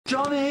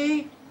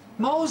Johnny!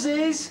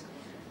 Moses!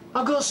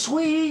 I've got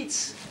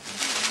sweets!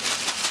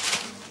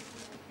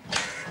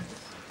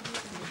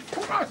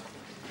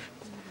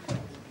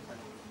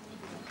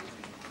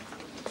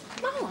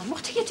 Marlon,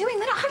 what are you doing?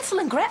 They're not Hansel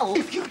and Gretel.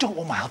 If you don't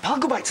want my help, I'll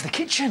go back to the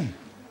kitchen.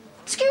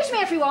 Excuse me,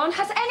 everyone.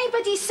 Has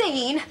anybody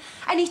seen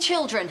any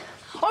children?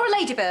 Or a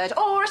ladybird?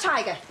 Or a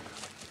tiger?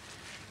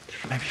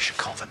 Maybe you should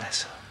call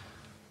Vanessa.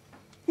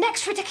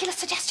 Next ridiculous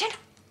suggestion.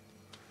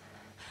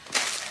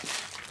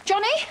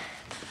 Johnny?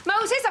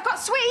 Moses, I've got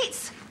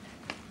sweets.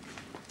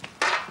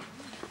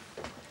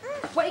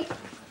 Wait.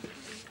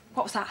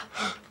 What was that?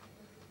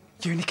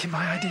 You nicking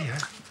my idea?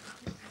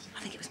 I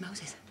think it was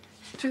Moses.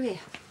 Through here.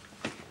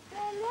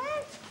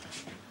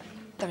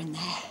 They're in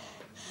there.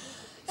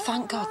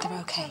 Thank God they're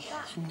okay.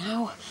 And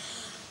now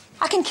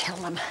I can kill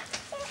them.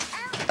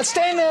 I'd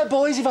stay in there,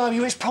 boys, if I were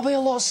you. It's probably a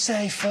lot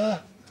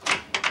safer.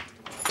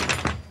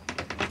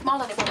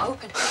 Marlon, it won't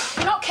open.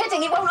 You're not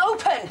kidding, it won't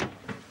open.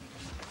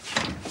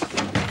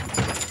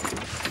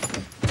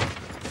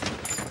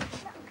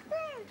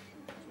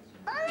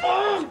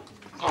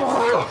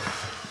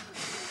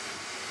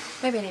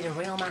 Maybe I need a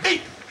real man. Hey!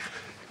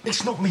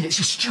 It's not me, it's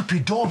your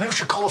stupid door. Maybe we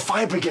should call a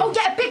fire brigade. Oh,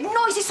 yeah, a big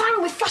noisy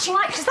siren with flashing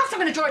lights, because that's not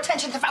going to draw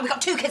attention to the fact we've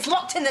got two kids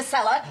locked in the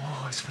cellar.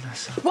 Oh, it's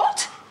Vanessa.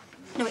 What?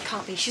 No, it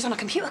can't be. She's on a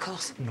computer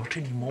course. Not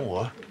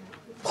anymore.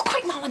 Well,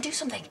 quick, Marlon, do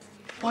something.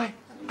 Why?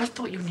 I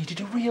thought you needed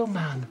a real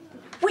man.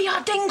 We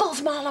are dingles,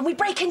 Marlon. We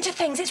break into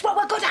things. It's what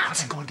we're good at.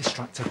 Then go and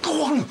distract her.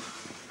 Go on!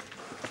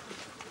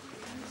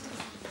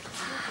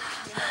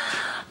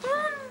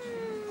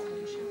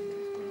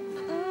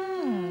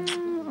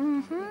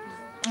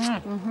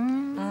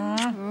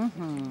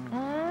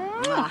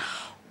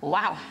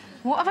 Wow.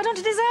 What have I done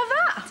to deserve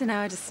that? I don't know.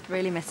 I just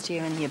really missed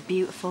you and your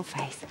beautiful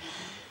face.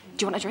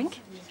 Do you want a drink?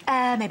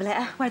 Maybe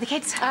later. Where are the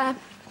kids? The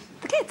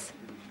kids?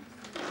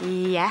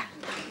 Yeah.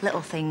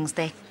 Little things.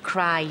 They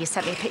cry. You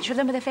sent me a picture of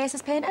them with their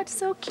faces painted.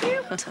 So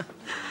cute. They're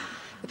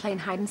playing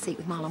hide and seek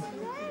with Marlon.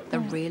 They're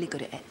really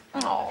good at it.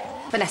 Oh.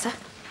 Vanessa?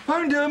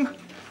 Found him!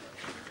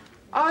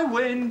 I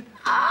win!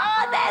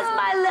 Oh, there's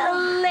my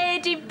little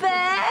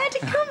ladybird.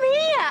 Come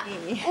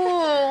here.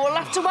 Oh, we'll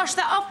have to wash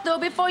that off, though,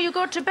 before you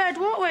go to bed,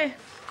 won't we?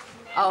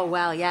 Oh,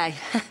 well, yeah.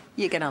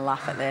 You're going to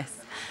laugh at this.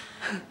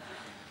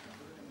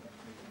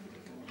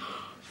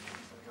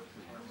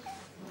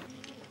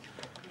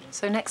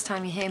 So next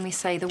time you hear me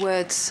say the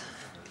words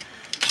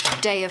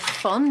day of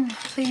fun,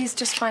 please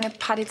just find a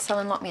padded cell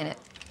and lock me in it.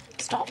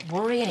 Stop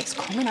worrying, it's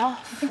coming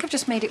off. I think I've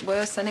just made it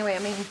worse anyway. I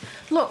mean,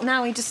 look,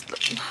 now he just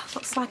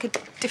looks like a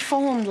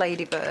deformed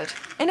ladybird.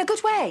 In a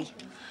good way.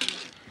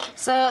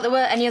 So there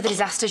weren't any other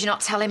disasters you're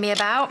not telling me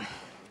about?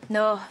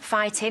 No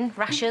fighting,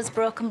 rashes,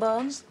 broken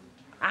bones?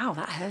 Ow,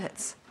 that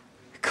hurts.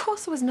 Of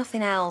course there was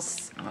nothing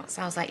else. Well, it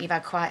sounds like you've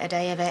had quite a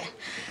day of it.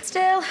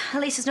 Still, at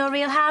least there's no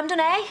real harm done,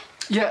 eh?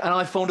 Yeah, and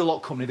I phoned a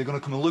lock company. They're going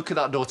to come and look at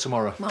that door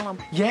tomorrow. Marlon.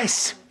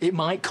 Yes, it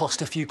might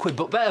cost a few quid,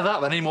 but better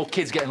that than any more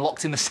kids getting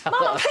locked in the cellar.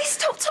 Marlon, please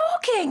stop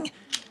talking.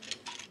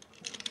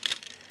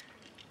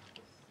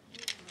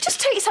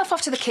 Just take yourself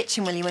off to the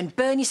kitchen, will you, and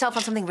burn yourself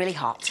on something really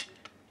hot.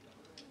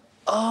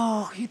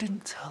 Oh, you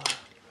didn't tell her.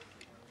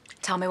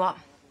 Tell me what?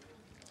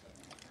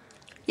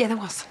 Yeah, there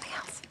was something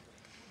else.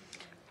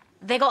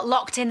 They got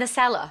locked in the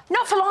cellar?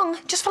 Not for long,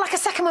 just for like a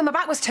second when my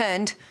back was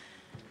turned.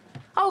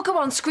 Oh, go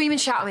on, scream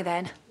and shout at me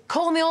then.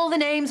 Call me all the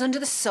names under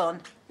the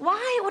sun.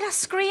 Why would I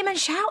scream and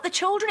shout? The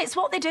children, it's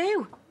what they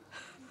do.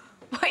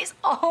 But it's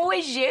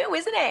always you,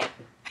 isn't it?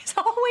 It's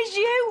always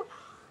you.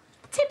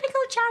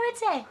 Typical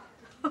charity.